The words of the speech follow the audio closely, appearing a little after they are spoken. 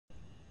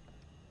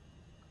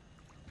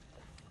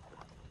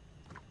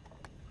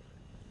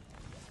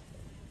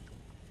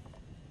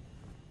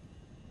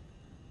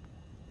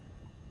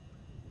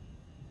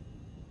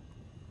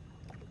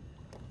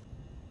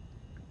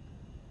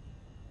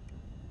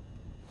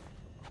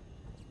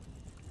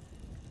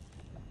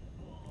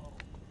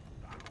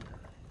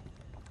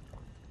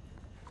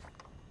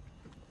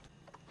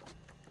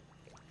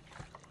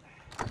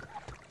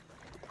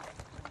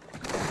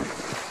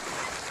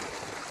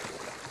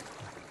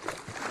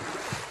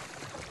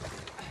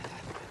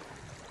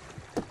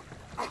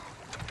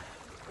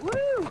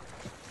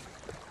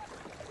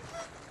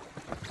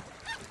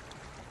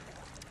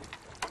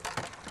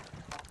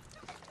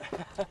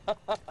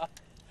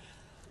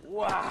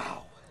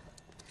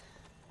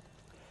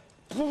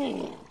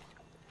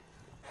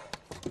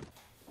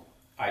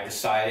I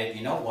decided,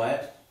 you know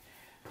what?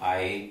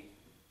 I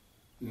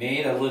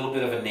made a little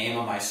bit of a name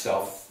of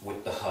myself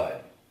with the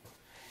HUD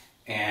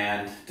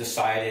and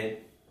decided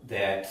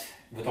that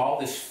with all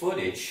this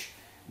footage,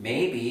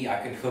 maybe I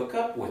could hook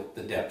up with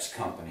the Deps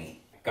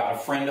company. Got a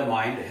friend of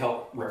mine to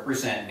help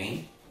represent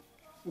me.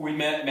 We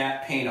met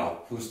Matt Pano,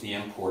 who's the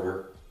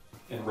importer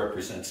and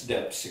represents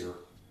Deps here.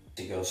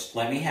 He goes,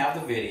 let me have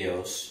the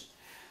videos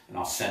and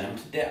I'll send them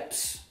to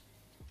Deps.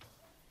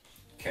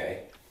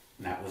 Okay,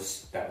 and that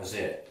was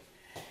it.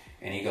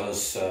 And he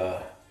goes,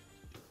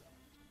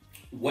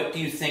 what do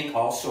you think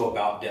also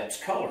about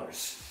Deps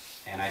colors?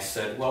 And I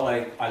said, well,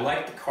 I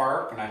like the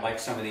carp and I like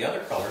some of the other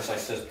colors. I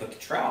said, but the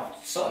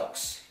trout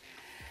sucks.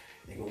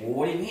 They go, well,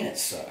 what do you mean it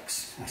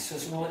sucks? I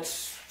says, well,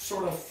 it's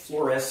sort of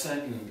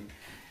fluorescent.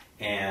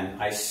 And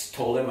I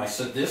told him, I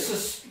said, this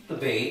is the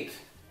bait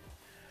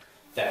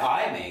that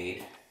I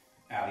made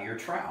out of your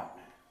trout.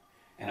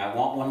 And I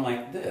want one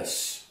like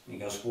this. And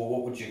he goes, well,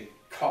 what would you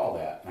call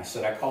that? And I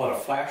said, I call it a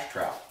flash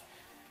trout.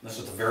 This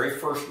was the very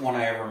first one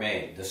I ever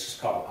made. This is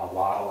called a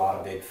lot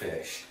of big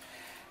fish.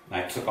 And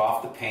I took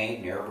off the paint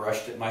and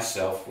airbrushed it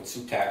myself with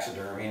some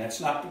taxidermy. And it's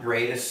not the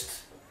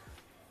greatest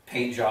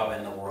paint job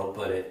in the world,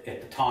 but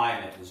at the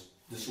time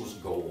this was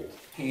gold.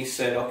 He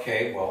said,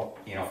 okay, well,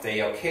 you know, if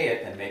they okay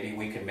it, then maybe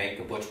we could make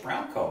a Butch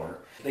Brown color.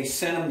 They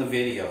sent him the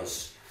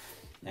videos.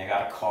 And I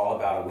got a call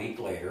about a week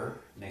later,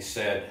 and they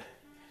said,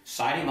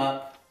 sign him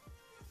up,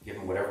 give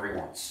him whatever he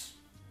wants.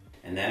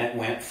 And then it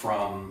went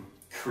from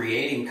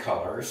creating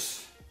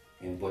colors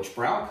in Butch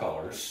Brown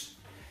colors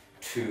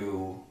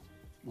to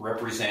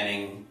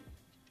representing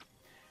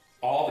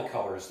all the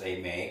colors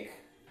they make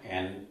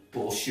and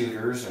bull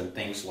shooters and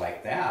things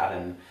like that.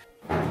 And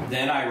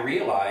then I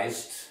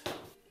realized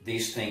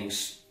these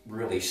things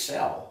really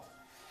sell.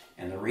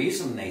 And the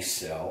reason they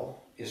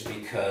sell is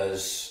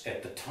because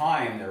at the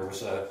time there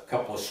was a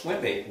couple of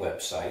Swimbait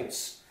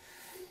websites,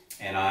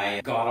 and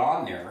I got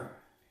on there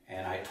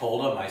and I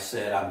told them, I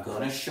said, I'm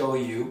going to show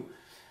you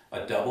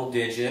a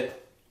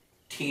double-digit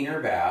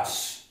teener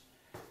bass,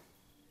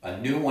 a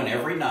new one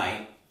every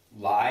night,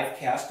 live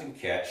cast and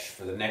catch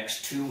for the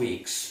next 2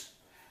 weeks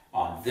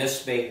on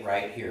this bait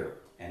right here.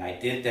 And I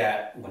did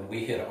that when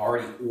we had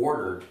already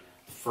ordered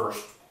the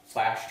first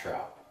flash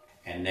trout.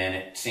 And then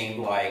it seemed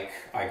like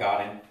I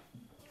got in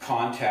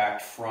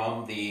contact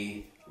from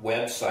the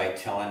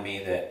website telling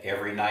me that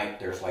every night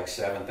there's like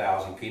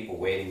 7,000 people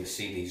waiting to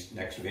see these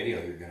next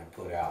video you're going to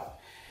put out.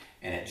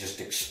 And it just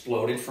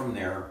exploded from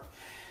there.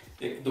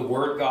 The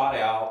word got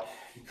out.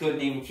 You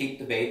couldn't even keep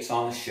the baits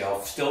on the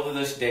shelf. Still to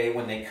this day,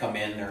 when they come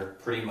in, they're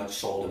pretty much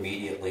sold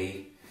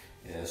immediately.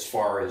 As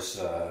far as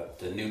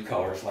the new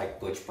colors like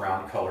Butch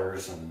Brown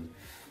colors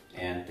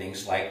and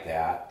things like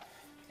that.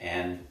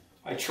 And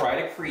I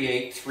try to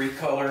create 3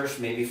 colors,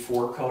 maybe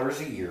 4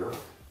 colors a year.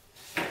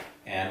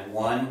 And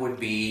one would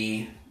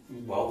be,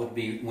 well, would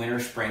be winter,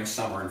 spring,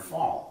 summer, and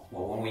fall.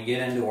 Well, when we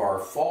get into our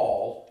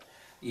fall,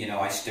 you know,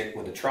 I stick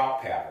with the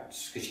trout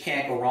patterns, because you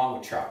can't go wrong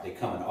with trout. They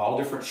come in all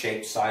different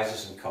shapes,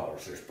 sizes, and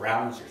colors. There's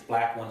brown ones, there's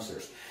black ones,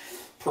 there's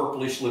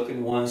purplish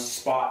looking ones,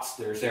 spots,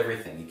 there's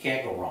everything. You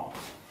can't go wrong.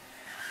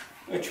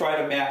 I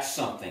try to match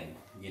something,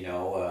 you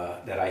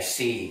know, that I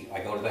see. I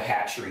go to the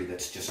hatchery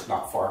that's just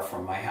not far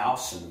from my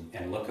house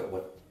and look at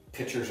what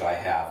pictures I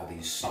have of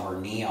these. Some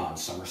are neon,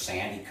 some are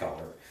sandy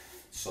color.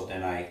 So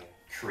then I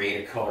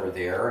create a color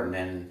there, and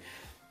then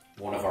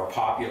one of our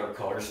popular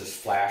colors is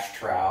flash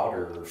trout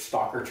or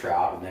stalker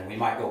trout, and then we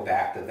might go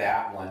back to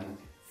that one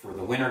for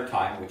the winter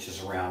time, which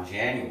is around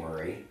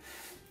January,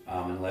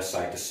 unless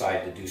I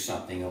decide to do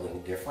something a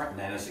little different. And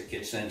then as it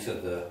gets into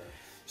the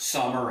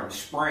summer and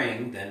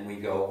spring, then we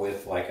go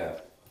with like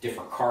a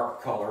different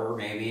carp color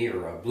maybe,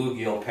 or a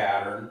bluegill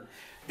pattern.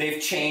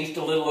 They've changed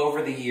a little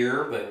over the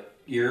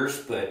years,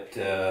 but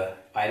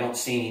I don't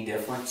see any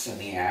difference in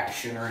the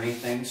action or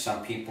anything.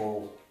 Some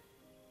people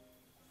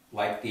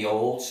like the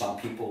old, some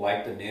people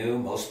like the new.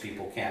 Most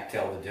people can't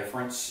tell the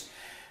difference,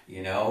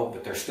 you know,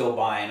 but they're still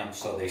buying them,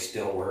 so they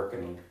still work,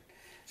 and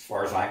as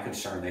far as I'm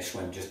concerned, they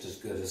swim just as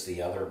good as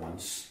the other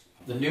ones.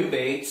 The new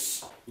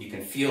baits, you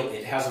can feel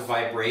it has a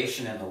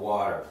vibration in the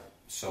water,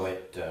 so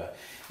it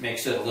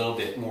makes it a little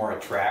bit more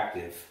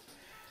attractive.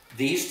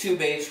 These 2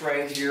 baits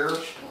right here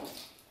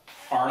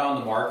aren't on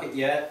the market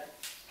yet.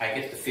 I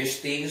get to fish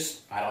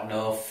these. I don't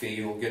know if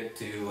you'll get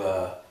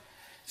to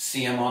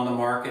see them on the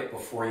market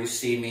before you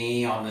see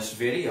me on this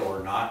video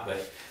or not,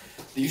 but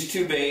these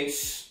 2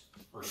 baits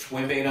are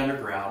Swimbait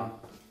Underground.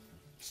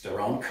 It's their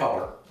own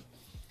color.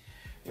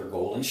 They're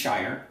Golden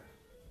Shiner.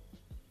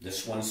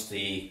 This one's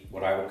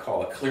what I would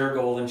call a clear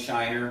Golden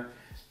Shiner,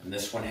 and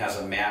this one has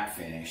a matte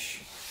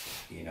finish.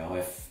 You know,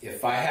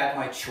 if I had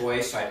my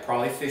choice, I'd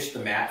probably fish the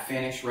matte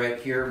finish right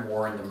here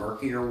more in the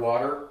murkier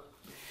water.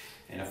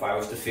 And if I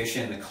was to fish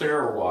in the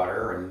clearer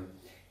water, and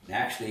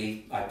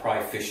actually I'd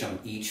probably fish them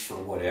each for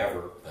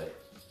whatever, but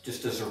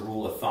just as a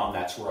rule of thumb,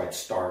 that's where I'd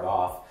start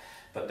off.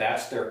 But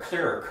that's their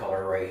clearer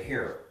color right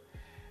here.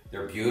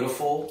 They're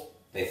beautiful.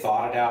 They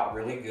thought it out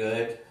really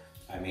good.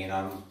 I mean,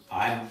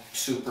 I'm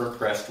super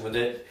impressed with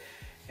it.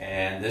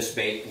 And this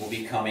bait will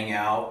be coming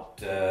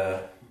out,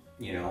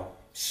 you know,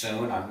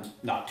 soon. I'm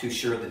not too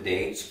sure of the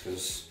dates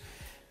because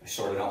I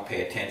sort of don't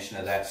pay attention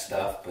to that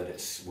stuff, but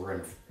we're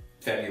in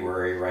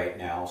February right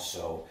now,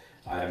 so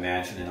I'd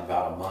imagine in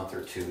about a month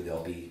or two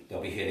they'll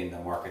be hitting the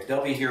market.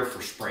 They'll be here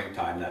for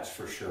springtime, that's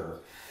for sure.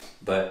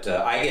 But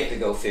I get to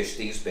go fish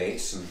these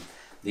baits, and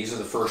these are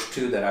the first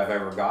two that I've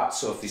ever got.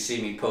 So if you see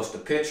me post a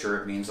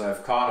picture, it means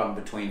I've caught them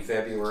between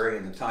February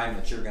and the time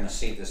that you're going to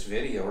see this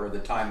video, or the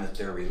time that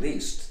they're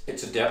released.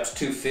 It's a Deps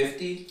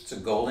 250. It's a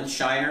Golden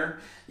Shiner.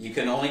 You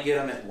can only get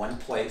them at one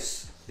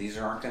place. These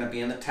aren't going to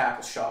be in the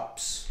tackle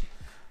shops.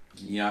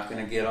 You're not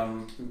going to get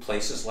them in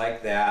places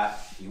like that.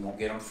 You won't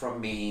get them from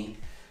me.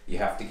 You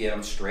have to get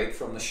them straight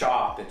from the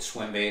shop at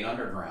Swimbait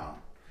Underground.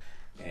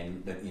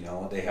 And you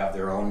know, they have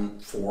their own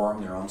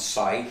forum, their own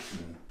site.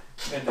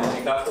 And then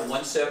they got the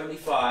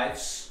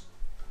 175s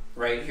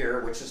right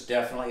here, which is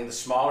definitely the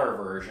smaller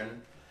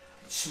version.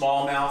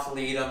 Smallmouth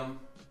lead them.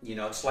 You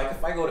know, it's like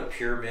if I go to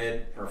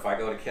Pyramid or if I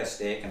go to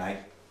Castaic and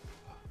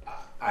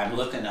I'm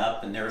looking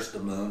up and there's the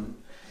moon,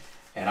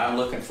 and I'm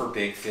looking for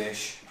big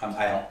fish.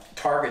 I don't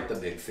target the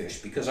big fish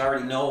because I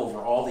already know over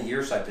all the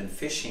years I've been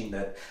fishing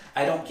that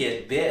I don't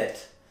get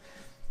bit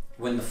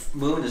when the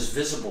moon is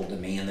visible to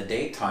me in the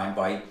daytime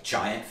by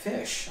giant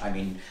fish. I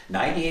mean,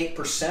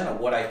 98%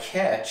 of what I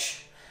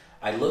catch,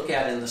 I look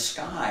at in the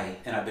sky,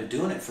 and I've been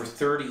doing it for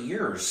 30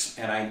 years,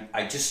 and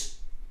I just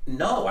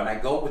know, and I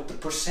go with the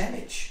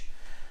percentage.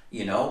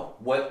 You know,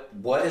 what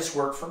has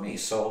worked for me.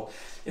 So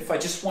if I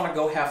just want to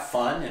go have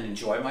fun and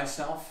enjoy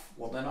myself,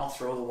 well, then I'll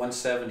throw the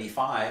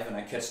 175 and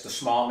I catch the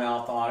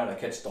smallmouth on it, I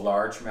catch the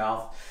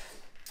largemouth.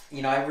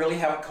 You know, I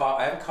haven't caught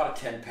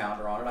a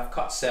 10-pounder on it. I've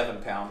caught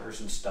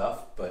 7-pounders and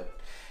stuff, but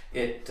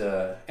and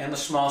the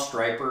small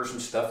stripers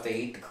and stuff, they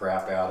eat the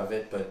crap out of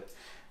it, but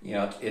you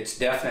know, it's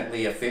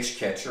definitely a fish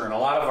catcher, and a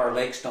lot of our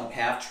lakes don't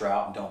have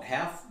trout and don't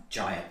have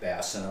giant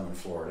bass in them in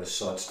Florida,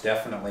 so it's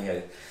definitely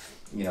a,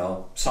 you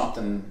know,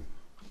 something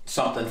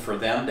for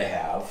them to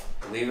have.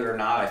 Believe it or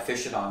not, I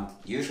fish it on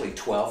usually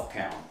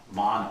 12-pound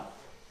mono,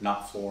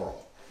 not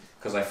floral,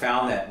 because I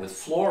found that with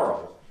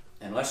floral,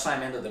 unless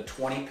I'm into the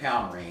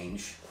 20-pound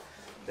range,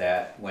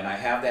 that when I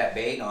have that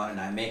bait on and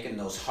I'm making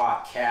those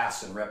hot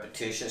casts and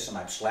repetitious and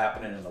I'm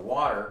slapping it in the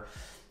water,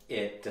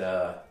 it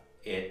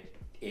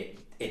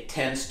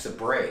tends to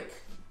break.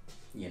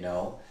 You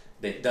know,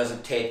 it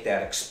doesn't take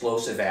that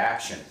explosive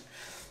action.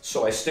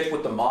 So I stick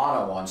with the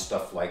mono on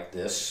stuff like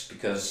this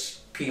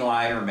because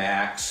P-line or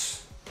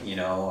Max, you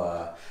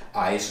know,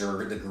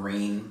 Iser, the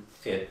green,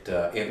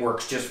 it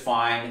works just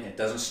fine. It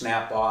doesn't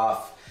snap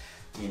off.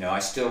 You know, I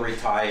still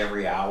retie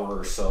every hour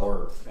or so,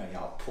 or you know,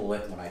 I'll pull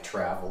it when I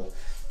travel.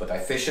 But I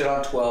fish it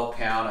on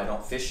 12-pound. I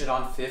don't fish it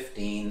on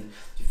 15.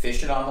 If you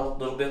fish it on a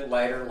little bit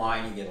lighter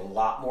line, you get a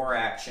lot more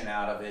action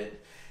out of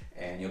it,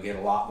 and you'll get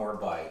a lot more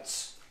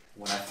bites.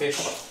 When I fish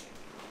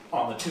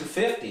on the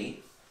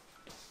 250,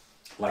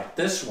 like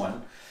this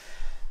one,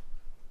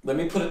 let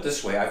me put it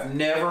this way: I've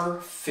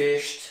never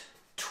fished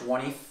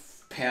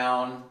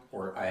 20-pound,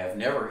 or I've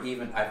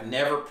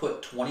never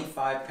put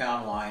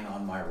 25-pound line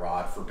on my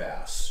rod for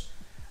bass,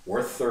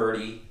 or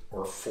 30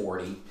 or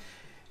 40,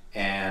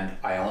 and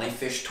I only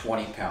fish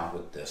 20-pound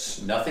with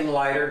this. Nothing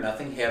lighter,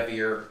 nothing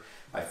heavier.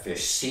 I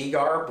fish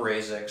Seagar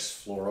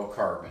Brazex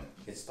fluorocarbon.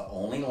 It's the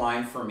only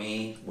line for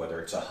me, whether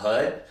it's a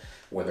HUD,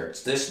 whether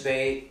it's this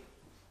bait,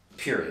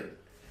 period.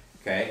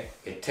 Okay,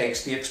 it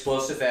takes the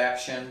explosive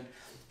action.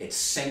 It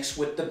sinks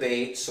with the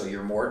bait, so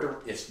you're more,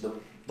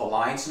 the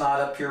line's not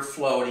up here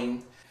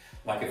floating.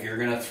 Like if you're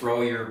gonna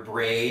throw your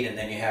braid and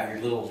then you have your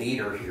little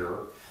leader here,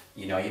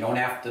 you know, you don't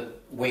have to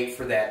wait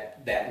for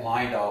that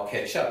line to all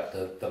catch up.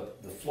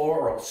 The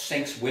floral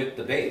sinks with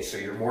the bait, so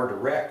you're more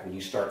direct when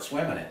you start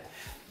swimming it.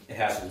 It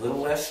has a little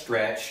less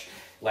stretch,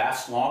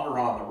 lasts longer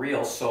on the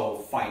reel, so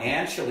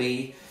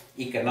financially,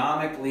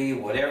 economically,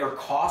 whatever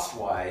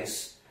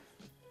cost-wise,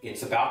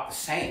 it's about the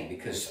same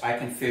because I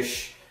can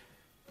fish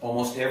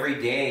almost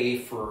every day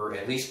for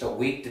at least a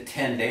week to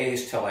 10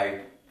 days till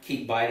I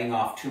keep biting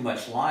off too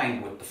much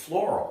line with the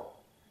floral.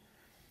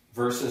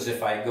 Versus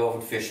if I go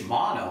and fish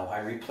mono, I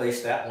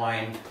replace that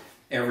line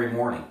every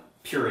morning,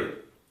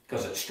 period.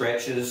 Because it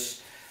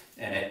stretches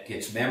and it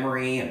gets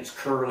memory and it's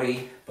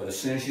curly. But as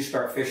soon as you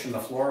start fishing the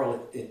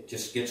floral, it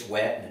just gets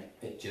wet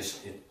and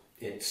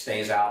it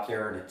stays out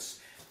there and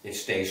it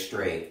stays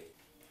straight.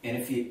 And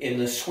if you, in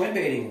the swim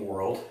baiting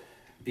world,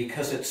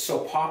 because it's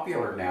so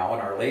popular now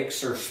and our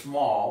lakes are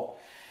small,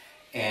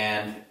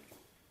 and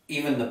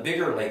even the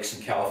bigger lakes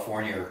in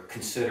California are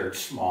considered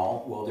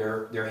small, well,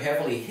 they're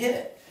heavily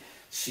hit.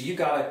 So you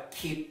gotta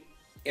keep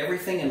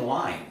everything in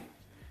line.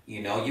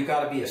 You know, you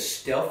gotta be as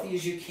stealthy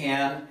as you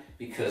can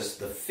because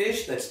the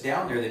fish that's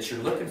down there that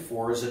you're looking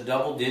for is a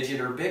double digit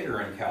or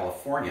bigger in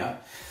California.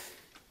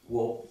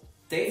 Well,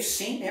 they've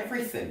seen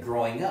everything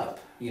growing up.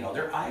 You know,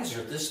 their eyes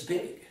are this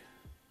big.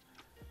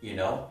 You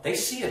know, they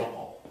see it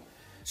all.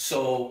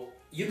 So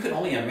you can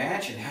only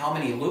imagine how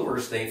many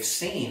lures they've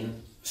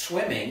seen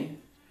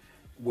swimming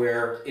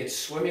where it's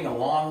swimming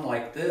along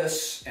like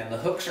this and the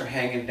hooks are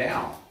hanging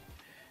down.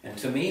 And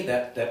to me,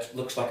 that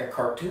looks like a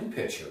cartoon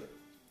picture.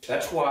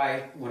 That's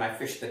why when I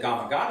fish the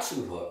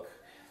Gamakatsu hook,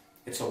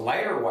 it's a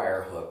lighter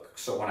wire hook.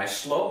 So when I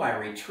slow my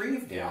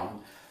retrieve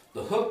down,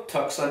 the hook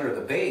tucks under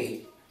the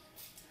bait,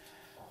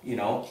 you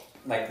know,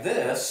 like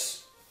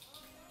this.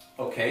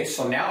 Okay,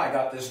 so now I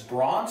got this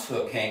bronze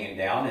hook hanging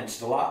down, and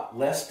it's a lot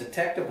less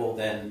detectable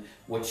than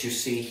what you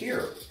see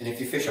here. And if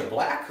you fish a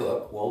black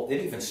hook, well,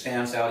 it even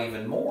stands out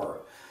even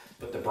more.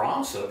 But the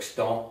bronze hooks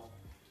don't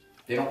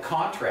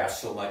contrast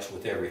so much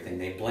with everything.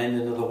 They blend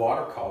into the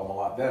water column a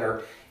lot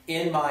better,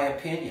 in my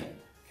opinion,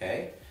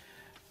 okay?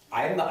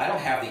 I don't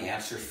have the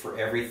answers for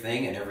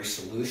everything and every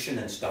solution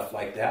and stuff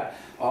like that.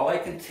 All I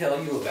can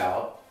tell you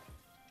about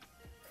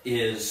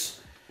is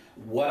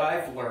what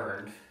I've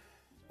learned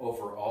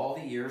over all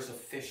the years of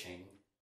fishing